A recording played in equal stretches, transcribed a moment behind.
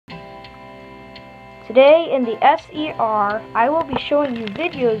Today in the S.E.R, I will be showing you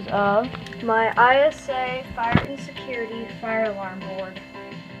videos of my ISA Fire and Security fire alarm board.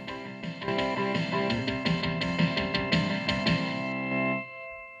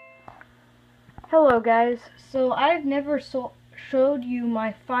 Hello guys, so I've never showed you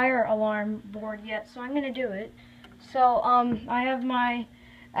my fire alarm board yet, so I'm going to do it. So I have my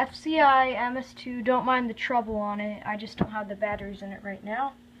FCI MS-2, don't mind the trouble on it, I just don't have the batteries in it right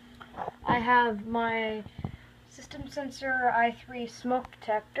now. I have my system sensor i3 smoke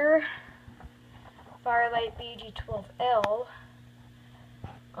detector, Fire Lite BG-12L,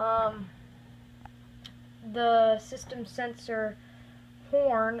 the system sensor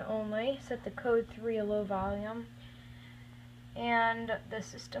horn only, set the code 3 a low volume, and the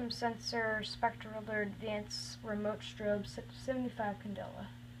system sensor Specralert Advance remote strobe set to 75 candela,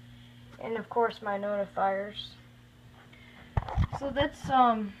 and of course my Notfiers. So that's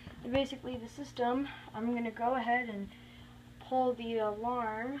basically the system. I'm going to go ahead and pull the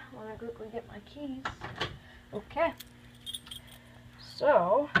alarm. I'm going to quickly get my keys. Okay.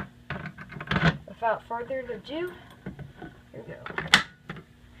 So, without further ado, here we go.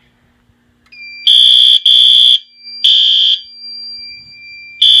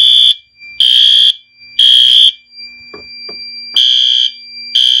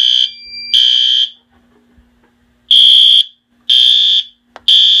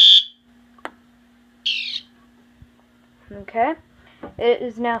 Okay, it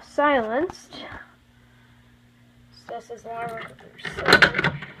is now silenced. So this is alarm.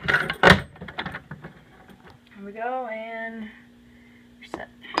 Here we go, and reset.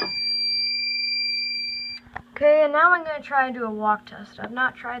 Okay, and now I'm going to try and do a walk test. I've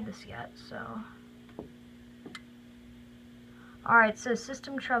not tried this yet, so. Alright, so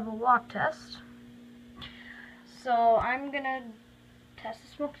system trouble walk test. So I'm going to test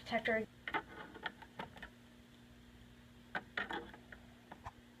the smoke detector.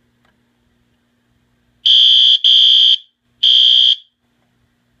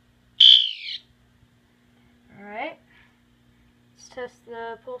 Alright, let's test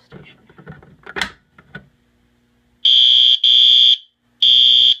the pull station.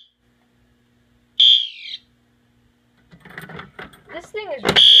 This thing is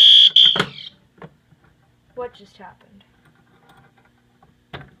really... What just happened?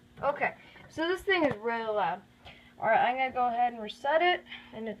 Okay, so this thing is really loud. Alright, I'm going to go ahead and reset it,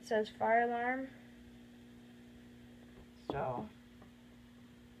 and it says fire alarm. So...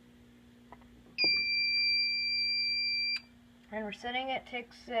 and resetting it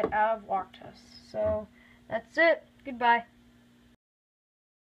takes it out of walk test. So, that's it. Goodbye.